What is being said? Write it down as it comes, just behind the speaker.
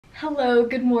Hello,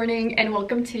 good morning, and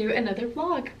welcome to another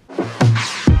vlog.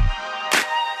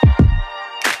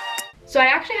 So I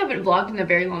actually haven't vlogged in a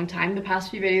very long time. The past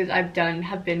few videos I've done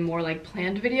have been more like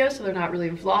planned videos, so they're not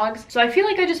really vlogs. So I feel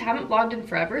like I just haven't vlogged in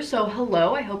forever. So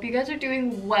hello, I hope you guys are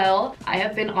doing well. I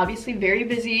have been obviously very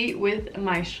busy with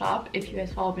my shop. If you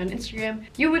guys follow me on Instagram,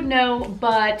 you would know.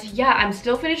 But yeah, I'm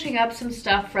still finishing up some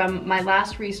stuff from my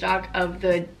last restock of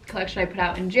the collection I put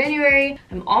out in January.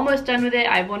 I'm almost done with it.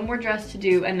 I have one more dress to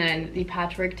do and then the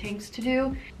patchwork tanks to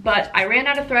do. But I ran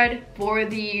out of thread for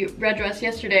the red dress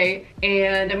yesterday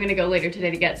and I'm gonna go later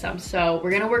today to get some. So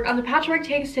we're gonna work on the patchwork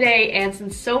tanks today, and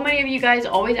since so many of you guys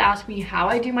always ask me how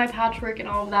I do my patchwork and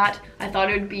all of that, I thought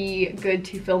it would be good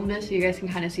to film this so you guys can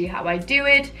kind of see how I do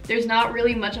it. There's not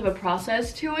really much of a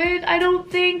process to it, I don't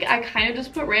think. I kind of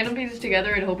just put random pieces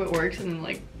together and hope it works, and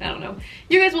like, I don't know.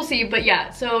 You guys will see, but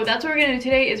yeah, so that's what we're gonna do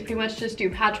today, is pretty much just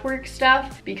do patchwork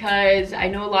stuff, because I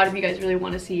know a lot of you guys really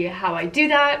want to see how I do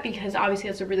that, because obviously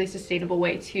that's a really sustainable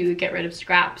way to get rid of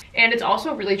scraps, and it's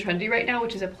also really trendy right now,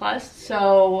 which is a plus,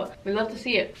 so we love to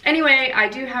see it. Anyway, I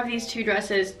do have these two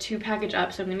dresses to package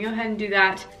up, so I'm gonna go ahead and do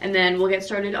that, and then we'll get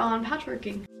started on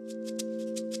patchworking.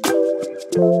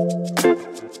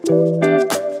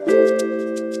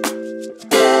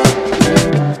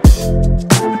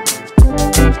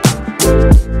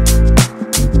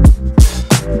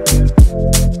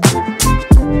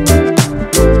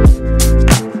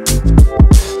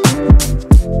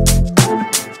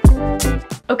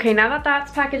 Okay, now that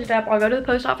that's packaged up, I'll go to the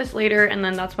post office later, and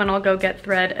then that's when I'll go get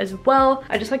thread as well.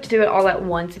 I just like to do it all at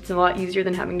once. It's a lot easier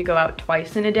than having to go out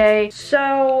twice in a day.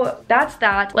 So that's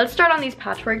that. Let's start on these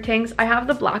patchwork tanks. I have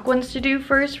the black ones to do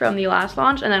first from the last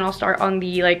launch, and then I'll start on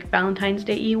the like Valentine's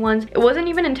Day-y ones. It wasn't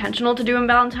even intentional to do them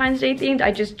Valentine's Day themed.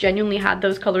 I just genuinely had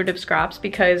those colored of scraps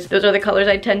because those are the colors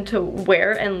I tend to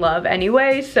wear and love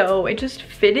anyway. So it just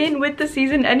fit in with the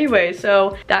season anyway.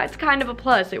 So that's kind of a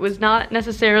plus. It was not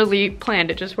necessarily planned.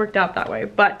 It just worked out that way.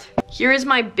 But here is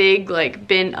my big like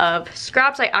bin of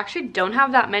scraps. I actually don't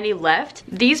have that many left.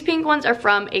 These pink ones are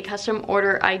from a custom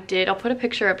order I did. I'll put a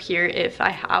picture up here if I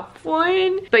have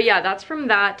one. But yeah, that's from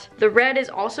that. The red is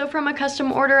also from a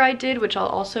custom order I did, which I'll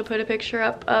also put a picture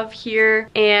up of here.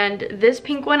 And this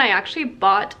pink one I actually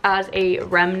bought as a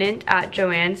remnant at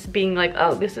Joann's, being like,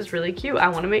 oh, this is really cute. I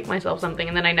want to make myself something.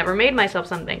 And then I never made myself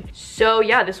something. So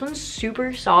yeah, this one's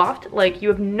super soft. Like, you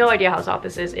have no idea how soft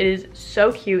this is. It is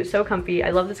so cute, so comfy. I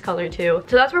love this color too.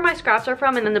 So that's where my scraps are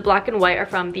from, and then the black and white are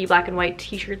from the black and white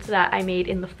t-shirts that I made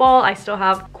in the fall. I still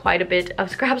have quite a bit of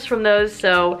scraps from those,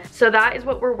 so that is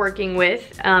what we're working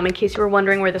with, in case you were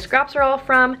wondering where the scraps are all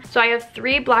from. So I have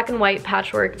 3 black and white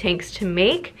patchwork tanks to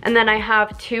make, and then I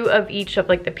have 2 of each of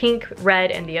like the pink,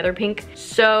 red, and the other pink.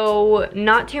 So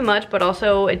not too much, but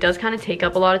also it does kind of take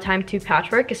up a lot of time to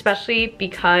patchwork, especially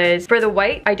because for the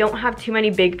white I don't have too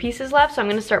many big pieces left, so I'm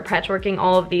going to start patchworking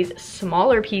all of these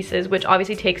smaller pieces, which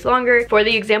obviously takes longer. For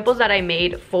the examples that I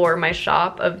made for my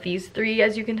shop of these 3,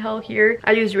 as you can tell here,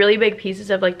 I used really big pieces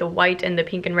of like the white and the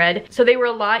pink and red, so they were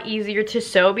a lot easier to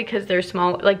sew because they're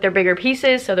small, like they're bigger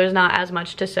pieces, so there's not as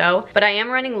much to sew. But I am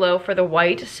running low for the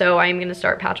white, so I'm going to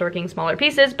start patchworking smaller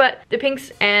pieces. But the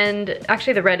pinks, and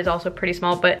actually the red is also pretty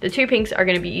small, but the 2 pinks are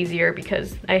going to be easier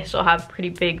because I still have pretty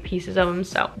big pieces of them.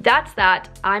 So that's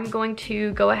that. I'm going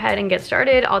to go ahead and get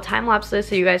started. I'll time lapse this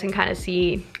so you guys can kind of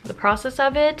see the process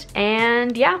of it,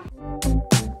 and yeah.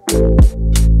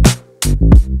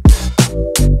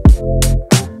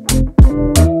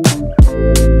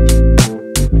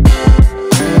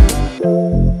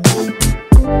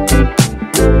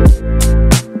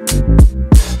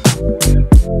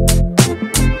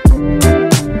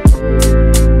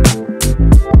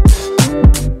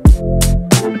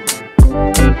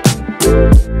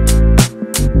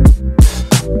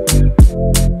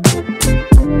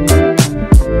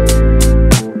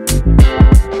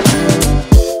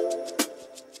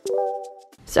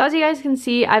 So as you guys can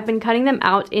see, I've been cutting them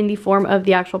out in the form of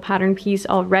the actual pattern piece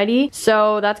already.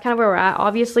 So that's kind of where we're at.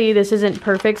 Obviously this isn't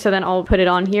perfect, so then I'll put it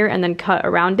on here and then cut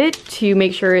around it to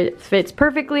make sure it fits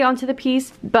perfectly onto the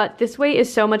piece. But this way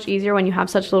is so much easier when you have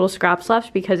such little scraps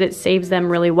left, because it saves them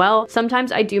really well.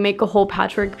 Sometimes I do make a whole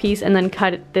patchwork piece and then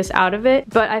cut this out of it,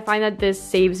 but I find that this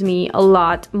saves me a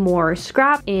lot more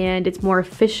scrap and it's more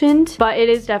efficient. But it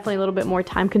is definitely a little bit more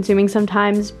time consuming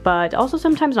sometimes, but also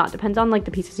sometimes not. Depends on like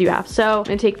the pieces you have. So I'm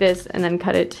gonna take this and then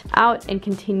cut it out and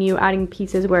continue adding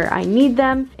pieces where I need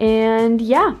them. And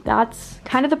yeah, that's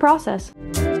kind of the process.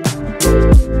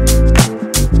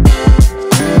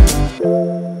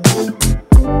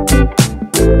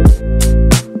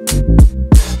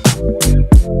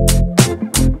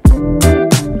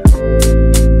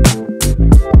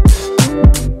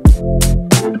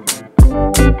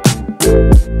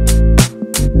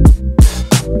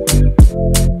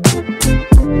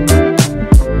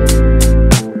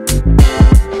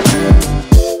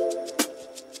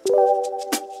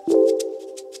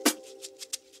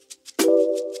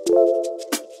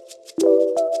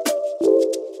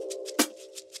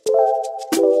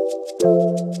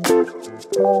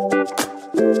 So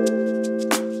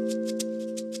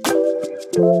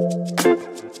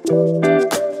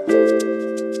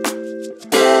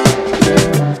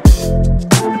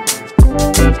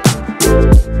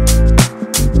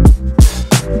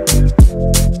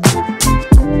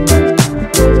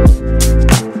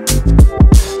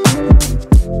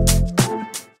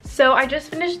I just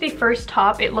finished the first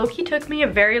top. It low-key took me a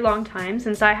very long time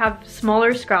since I have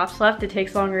smaller scraps left. It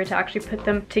takes longer to actually put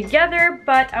them together,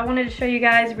 but I wanted to show you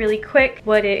guys really quick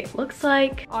what it looks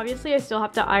like. Obviously, I still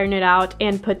have to iron it out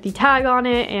and put the tag on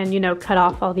it and, you know, cut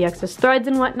off all the excess threads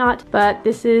and whatnot, but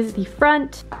this is the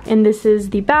front and this is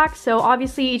the back. So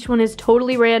obviously each one is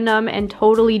totally random and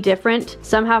totally different.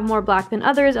 Some have more black than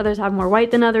others have more white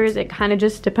than others. It kind of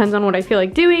just depends on what I feel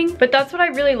like doing. But that's what I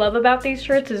really love about these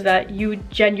shirts, is that you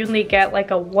genuinely get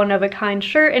like a one-of-a-kind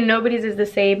shirt and nobody's is the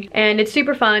same. And it's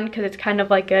super fun because it's kind of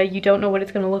like a, you don't know what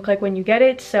it's gonna look like when you get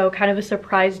it, so kind of a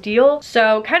surprise deal.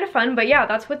 So kind of fun, but yeah,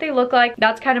 that's what they look like.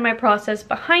 That's kind of my process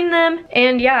behind them.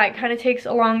 And yeah, it kind of takes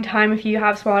a long time if you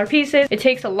have smaller pieces. It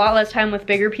takes a lot less time with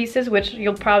bigger pieces, which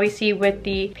you'll probably see with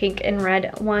the pink and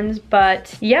red ones.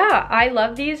 But yeah, I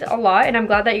love these a lot and I'm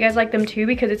glad that you guys like them too,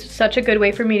 because it's such a good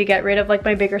way for me to get rid of like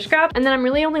my bigger scraps. And then I'm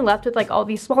really only left with like all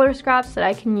these smaller scraps that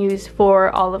I can use for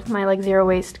all of my like zero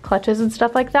waste clutches and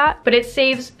stuff like that. But it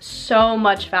saves so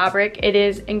much fabric. It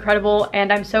is incredible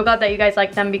and I'm so glad that you guys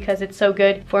like them, because it's so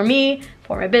good for me,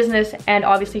 for my business, and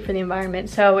obviously for the environment.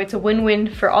 So it's a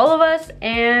win-win for all of us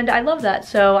and I love that.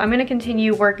 So I'm gonna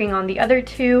continue working on the other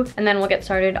two and then we'll get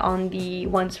started on the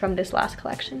ones from this last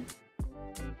collection.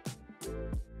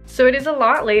 So it is a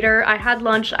lot later. I had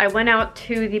lunch. I went out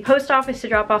to the post office to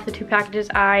drop off the 2 packages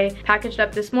I packaged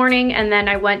up this morning, and then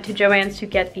I went to Joann's to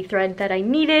get the thread that I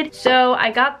needed. So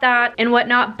I got that and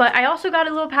whatnot, but I also got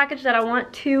a little package that I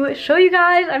want to show you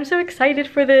guys. I'm so excited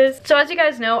for this. So as you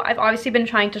guys know, I've obviously been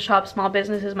trying to shop small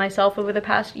businesses myself over the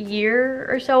past year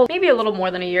or so, maybe a little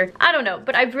more than a year. I don't know,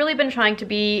 but I've really been trying to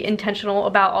be intentional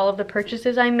about all of the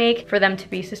purchases I make, for them to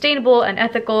be sustainable and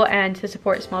ethical and to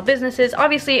support small businesses.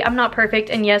 Obviously, I'm not perfect,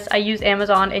 and yes, I use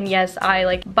Amazon, and yes, I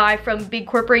like buy from big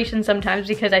corporations sometimes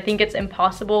because I think it's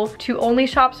impossible to only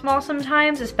shop small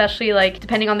sometimes, especially like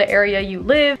depending on the area you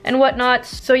live and whatnot.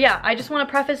 So yeah, I just want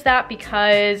to preface that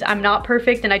because I'm not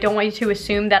perfect and I don't want you to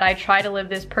assume that I try to live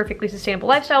this perfectly sustainable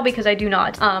lifestyle, because I do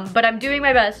not. But I'm doing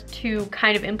my best to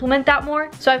kind of implement that more.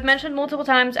 So I've mentioned multiple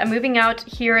times, I'm moving out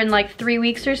here in like 3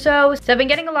 weeks or so. So I've been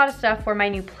getting a lot of stuff for my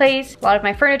new place. A lot of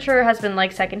my furniture has been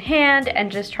like secondhand,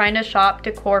 and just trying to shop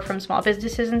decor from small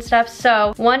businesses and stuff.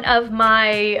 So one of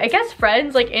my, I guess,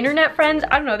 friends, like internet friends,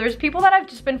 I don't know, there's people that I've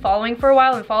just been following for a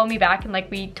while and follow me back and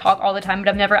like we talk all the time, but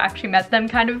I've never actually met them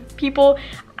kind of people.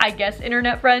 I guess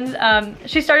internet friends.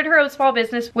 She started her own small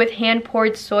business with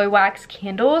hand-poured soy wax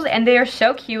candles, and they are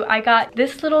so cute. I got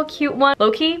this little cute one.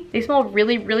 Low-key, they smell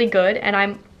really, really good, and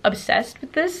I'm obsessed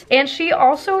with this. And she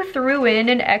also threw in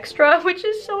an extra, which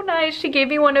is so nice. She gave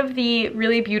me one of the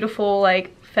really beautiful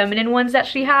like feminine ones that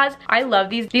she has. I love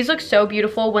these. These look so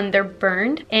beautiful when they're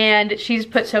burned, and she's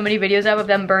put so many videos up of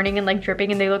them burning and like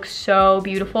dripping, and they look so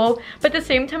beautiful. But at the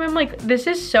same time, I'm like, this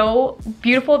is so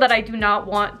beautiful that I do not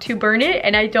want to burn it,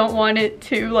 and I don't want it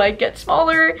to like get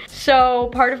smaller. So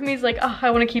part of me is like, oh,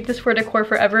 I want to keep this for decor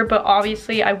forever, but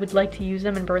obviously I would like to use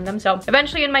them and burn them. So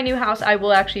eventually in my new house I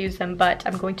will actually use them, but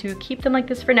I'm going to keep them like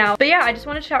this for now. But yeah, I just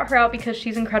want to shout her out because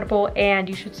she's incredible and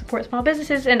you should support small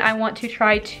businesses, and I want to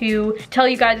try to tell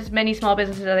you guys as many small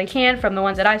businesses as I can from the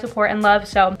ones that I support and love.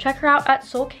 So check her out at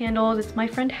Soul Candles. It's my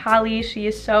friend Hallie. She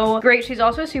is so great. She's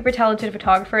also a super talented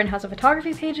photographer and has a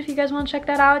photography page if you guys want to check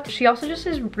that out. She also just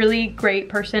is a really great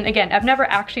person. Again, I've never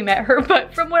actually met her,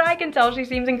 but from what I can tell, she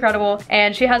seems incredible,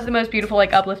 and she has the most beautiful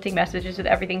like uplifting messages with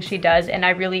everything she does, and I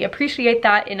really appreciate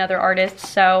that in other artists.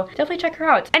 So definitely check her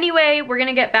out. Anyway, we're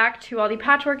gonna get back to all the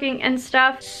patchworking and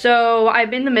stuff. So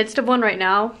I'm in the midst of one right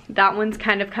now. That one's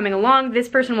kind of coming along. This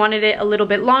person wanted it a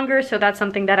little bit longer, so that's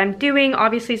something that I'm doing.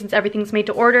 Obviously, since everything's made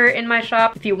to order in my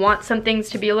shop, if you want some things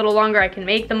to be a little longer, I can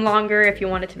make them longer. If you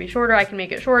want it to be shorter, I can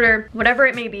make it shorter. Whatever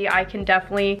it may be, I can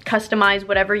definitely customize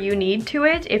whatever you need to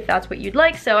it if that's what you'd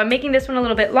like. So I'm making this one a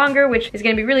little bit longer, which is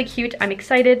gonna be really cute. I'm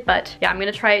excited, but yeah, I'm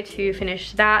gonna try to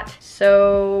finish that.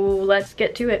 So let's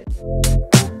get to it.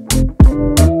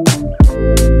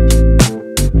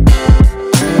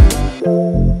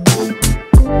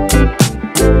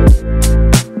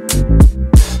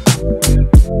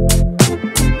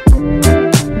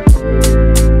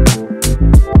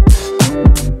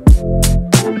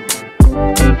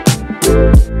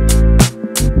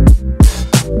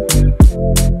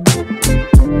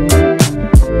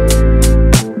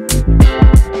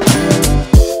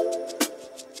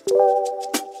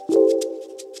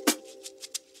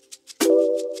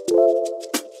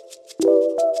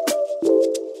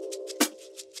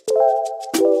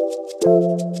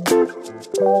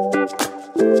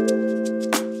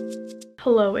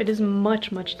 it is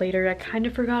much later. I kind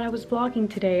of forgot I was vlogging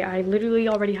today. I literally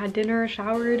already had dinner,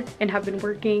 showered, and have been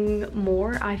working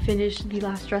more. I finished the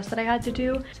last dress that I had to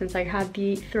do since I had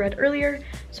the thread earlier,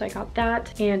 so I got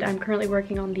that, and I'm currently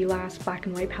working on the last black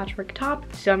and white patchwork top.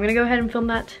 So I'm gonna go ahead and film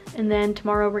that, and then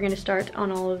tomorrow we're gonna start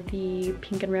on all of the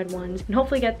pink and red ones and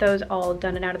hopefully get those all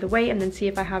done and out of the way, and then see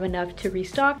if I have enough to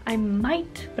restock. I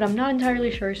might, but I'm not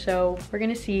entirely sure, so we're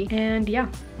gonna see. And yeah,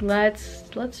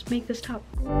 let's make this top.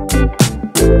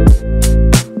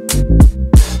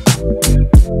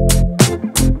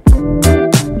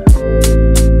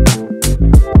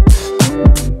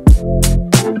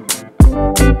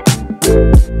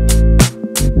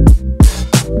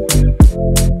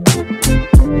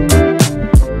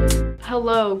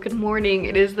 Hello, good morning.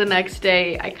 It is the next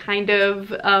day. I kind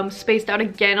of spaced out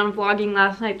again on vlogging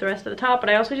last night the rest of the top, but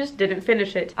I also just didn't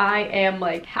finish it. I am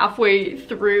like halfway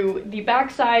through the back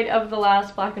side of the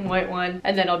last black and white one,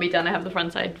 and then I'll be done. I have the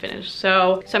front side finished.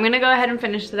 So I'm gonna go ahead and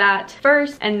finish that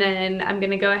first, and then I'm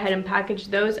gonna go ahead and package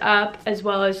those up, as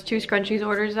well as 2 scrunchies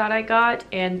orders that I got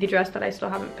and the dress that I still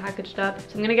haven't packaged up.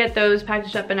 So I'm gonna get those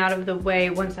packaged up and out of the way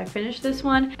once I finish this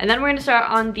one, and then we're gonna start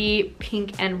on the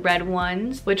pink and red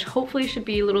ones, which hopefully should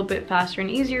be a little bit faster and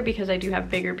easier because I do have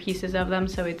bigger pieces of them,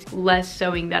 so it's less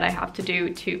sewing that I have to do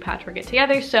to patchwork it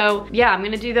together. So yeah, I'm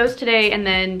gonna do those today and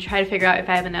then try to figure out if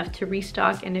I have enough to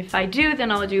restock, and if I do,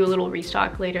 then I'll do a little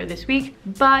restock later this week.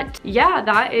 But yeah,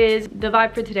 that is the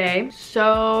vibe for today,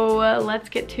 so let's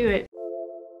get to it.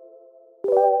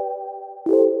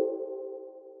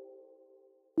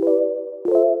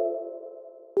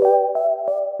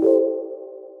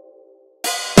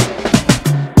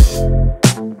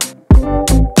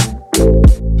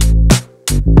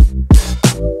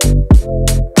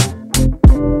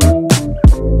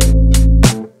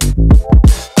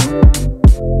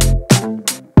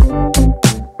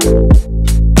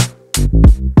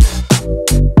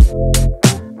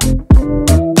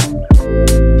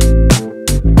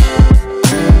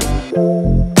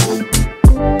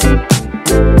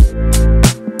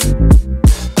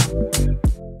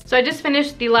 So I just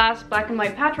finished the last black and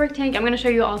white patchwork tank. I'm gonna show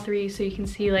you all 3 so you can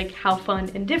see like how fun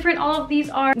and different all of these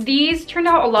are. These turned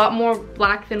out a lot more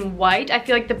black than white. I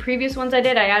feel like the previous ones I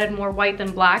did, I added more white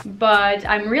than black, but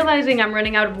I'm realizing I'm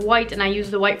running out of white and I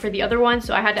used the white for the other one,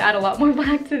 so I had to add a lot more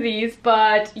black to these.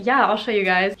 But yeah, I'll show you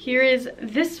guys. Here is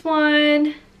this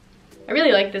one. I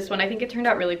really like this one. I think it turned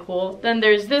out really cool. Then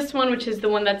there's this one, which is the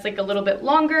one that's like a little bit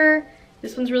longer.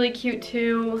 This one's really cute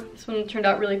too. This one turned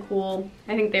out really cool.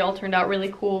 I think they all turned out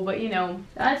really cool, but you know,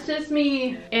 that's just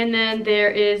me. And then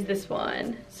there is this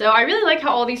one. So I really like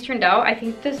how all these turned out. I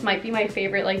think this might be my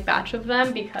favorite like batch of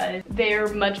them because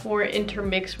they're much more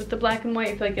intermixed with the black and white.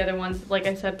 I feel like the other ones, like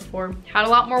I said before, had a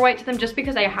lot more white to them just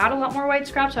because I had a lot more white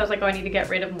scraps. So I was like, oh, I need to get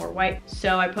rid of more white.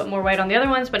 So I put more white on the other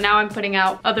ones, but now I'm putting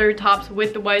out other tops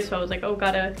with the white. So I was like, oh,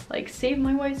 gotta like save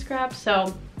my white scraps.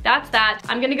 So that's that.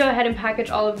 I'm gonna go ahead and package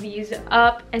all of these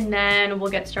up, and then we'll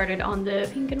get started on the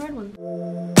pink and red one.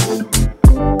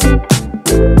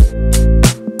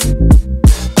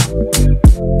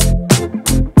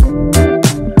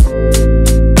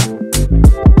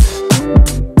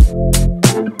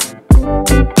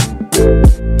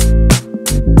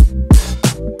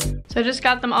 So I just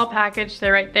got them all packaged,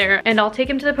 they're right there, and I'll take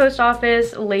them to the post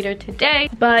office later today.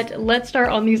 But let's start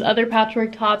on these other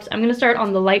patchwork tops. I'm gonna start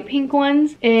on the light pink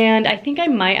ones, and I think I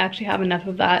might actually have enough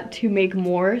of that to make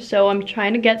more. So I'm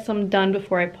trying to get some done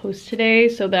before I post today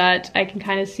so that I can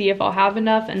kind of see if I'll have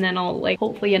enough, and then I'll like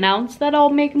hopefully announce that I'll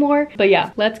make more. But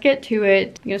yeah, let's get to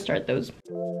it. I'm gonna start those.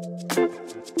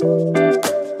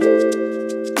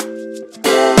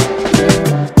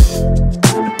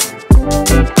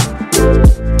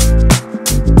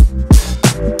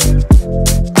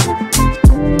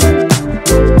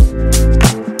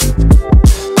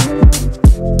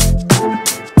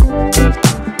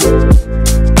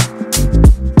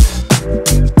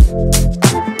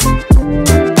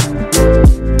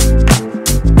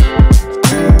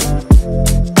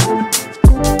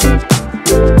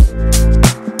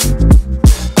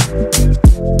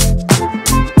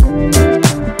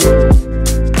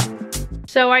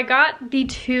 So I got the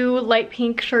 2 light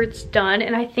pink shirts done,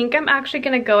 and I think I'm actually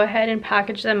gonna go ahead and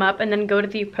package them up and then go to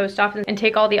the post office and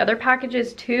take all the other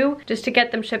packages too, just to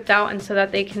get them shipped out and so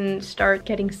that they can start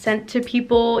getting sent to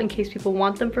people in case people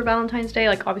want them for Valentine's Day.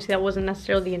 Like obviously that wasn't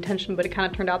necessarily the intention, but it kind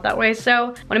of turned out that way. So I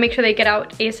want to make sure they get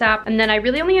out ASAP. And then I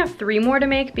really only have 3 more to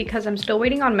make because I'm still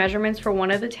waiting on measurements for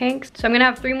one of the tanks. So I'm gonna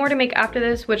have 3 more to make after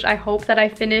this, which I hope that I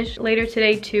finish later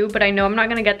today too, but I know I'm not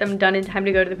gonna get them done in time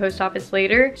to go to the post office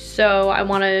later. So I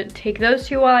want to take those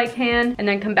two while I can, and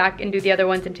then come back and do the other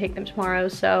ones and take them tomorrow.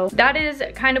 So that is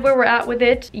kind of where we're at with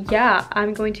it. Yeah,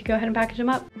 I'm going to go ahead and package them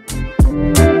up.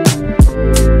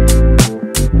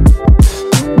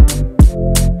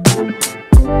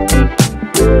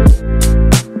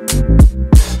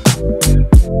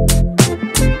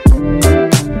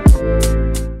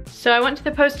 So I went to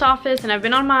the post office and I've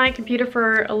been on my computer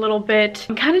for a little bit.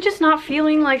 I'm kind of just not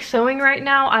feeling like sewing right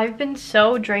now. I've been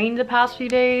so drained the past few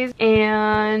days,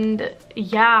 and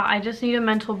yeah, I just need a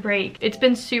mental break. It's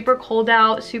been super cold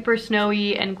out, super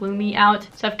snowy and gloomy out,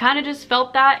 so I've kind of just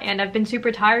felt that, and I've been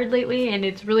super tired lately, and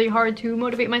it's really hard to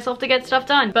motivate myself to get stuff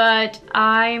done. But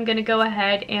I am gonna go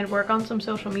ahead and work on some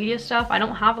social media stuff. I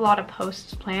don't have a lot of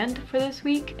posts planned for this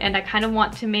week, and I kind of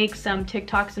want to make some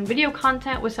TikToks and video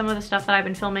content with some of the stuff that I've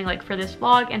been filming, like for this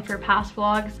vlog and for past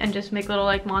vlogs, and just make little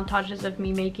like montages of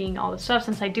me making all the stuff.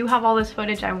 Since I do have all this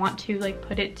footage, I want to like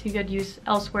put it to good use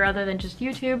elsewhere other than just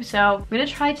YouTube. So I'm gonna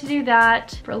try to do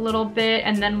that for a little bit,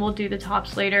 and then we'll do the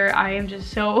tops later. I am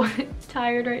just so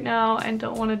tired right now and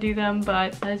don't want to do them,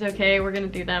 but that is okay. We're gonna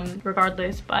do them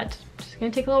regardless, but just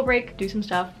gonna take a little break, do some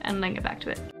stuff, and then get back to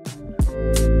it.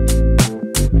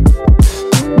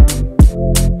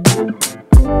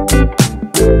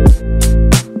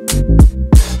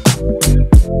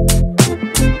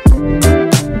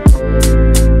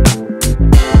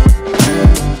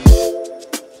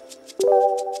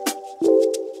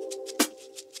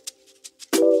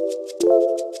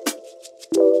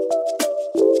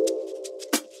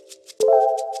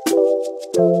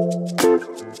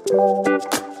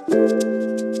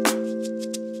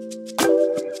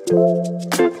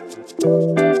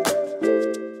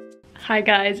 Hi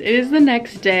guys, it is the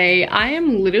next day. I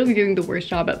am literally doing the worst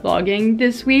job at vlogging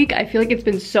this week. I feel like it's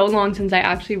been so long since I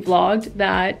actually vlogged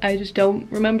that I just don't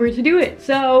remember to do it.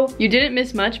 So you didn't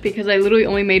miss much because I literally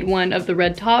only made one of the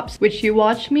red tops, which you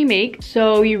watched me make.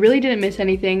 So you really didn't miss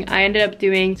anything. I ended up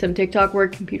doing some TikTok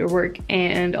work, computer work,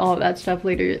 and all of that stuff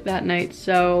later that night.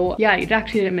 So yeah, you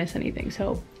actually didn't miss anything.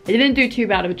 So I didn't do too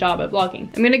bad of a job at vlogging.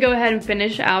 I'm gonna go ahead and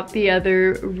finish out the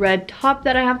other red top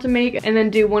that I have to make, and then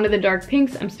do one of the dark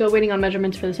pinks. I'm still waiting on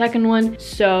measurements for the second one,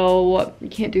 so we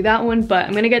can't do that one, but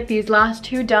I'm gonna get these last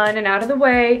two done and out of the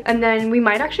way, and then we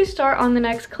might actually start on the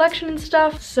next collection and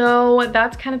stuff. So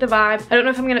that's kind of the vibe. I don't know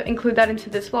if I'm gonna include that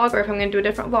into this vlog or if I'm gonna do a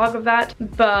different vlog of that,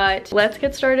 but let's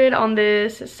get started on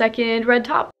this second red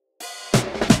top.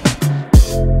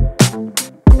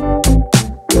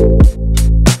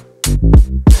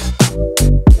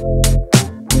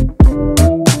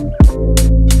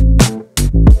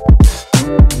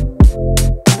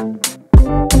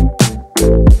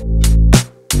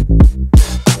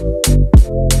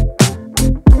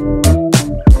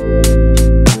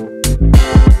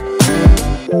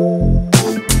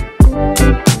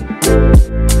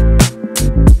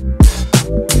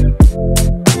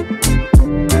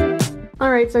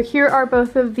 So here are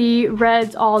both of the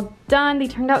reds all done. They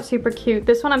turned out super cute.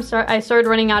 This one I started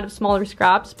running out of smaller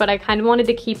scraps, but I kind of wanted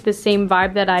to keep the same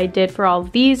vibe that I did for all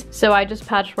of these, so I just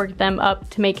patchworked them up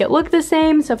to make it look the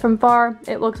same. So from far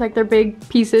it looks like they're big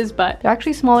pieces, but they're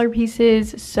actually smaller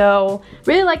pieces. So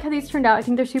really like how these turned out. I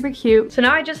think they're super cute. So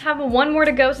now I just have one more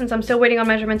to go since I'm still waiting on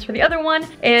measurements for the other one,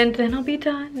 and then I'll be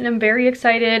done, and I'm very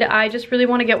excited. I just really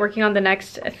want to get working on the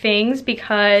next things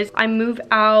because I move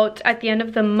out at the end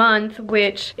of the month,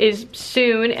 which is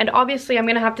soon, and obviously I'm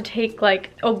gonna have to take like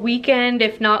a weekend,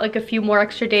 if not like a few more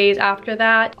extra days after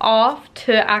that, off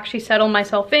to actually settle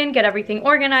myself in, get everything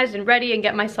organized and ready, and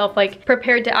get myself like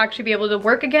prepared to actually be able to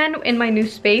work again in my new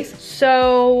space.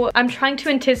 So I'm trying to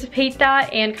anticipate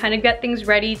that and kind of get things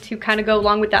ready to kind of go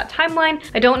along with that timeline.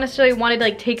 I don't necessarily want to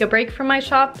like take a break from my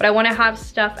shop, but I want to have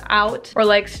stuff out, or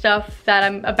like stuff that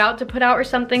I'm about to put out or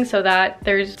something, so that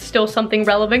there's still something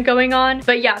relevant going on.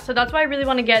 But yeah, so that's what I really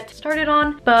want to get started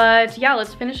on. But yeah,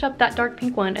 let's finish up that dark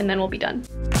pink one and then we'll be done.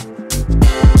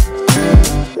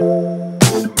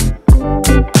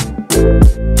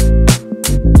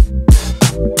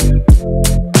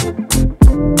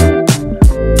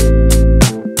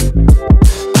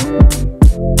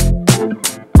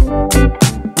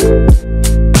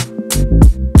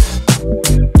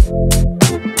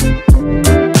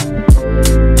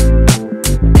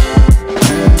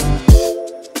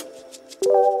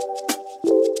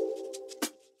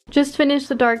 Just finished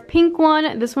the dark pink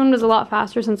one. This one was a lot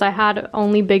faster since I had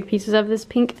only big pieces of this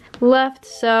pink left,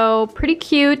 so pretty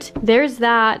cute. There's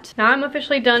that. Now I'm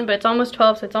officially done, but it's almost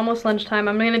 12, so it's almost lunchtime.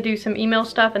 I'm gonna do some email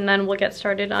stuff and then we'll get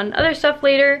started on other stuff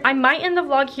later. I might end the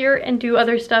vlog here and do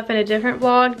other stuff in a different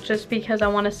vlog just because I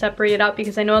want to separate it out,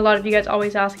 because I know a lot of you guys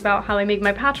always ask about how I make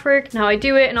my patchwork and how I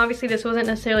do it, and obviously this wasn't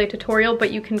necessarily a tutorial,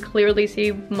 but you can clearly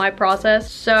see my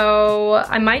process, so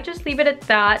I might just leave it at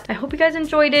that. I hope you guys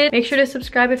enjoyed it. Make sure to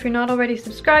subscribe if you're not already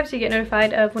subscribed so you get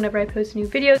notified of whenever I post new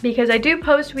videos, because I do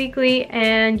post weekly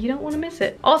and you don't want to miss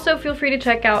it. Also, feel free to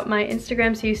check out my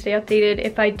Instagram so you stay updated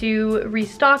if I do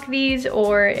restock these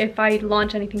or if I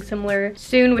launch anything similar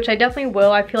soon, which I definitely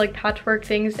will. I feel like patchwork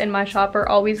things in my shop are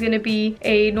always going to be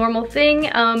a normal thing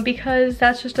because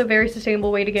that's just a very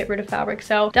sustainable way to get rid of fabric.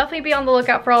 So definitely be on the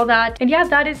lookout for all that. And yeah,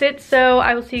 that is it. So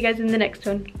I will see you guys in the next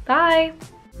one. Bye!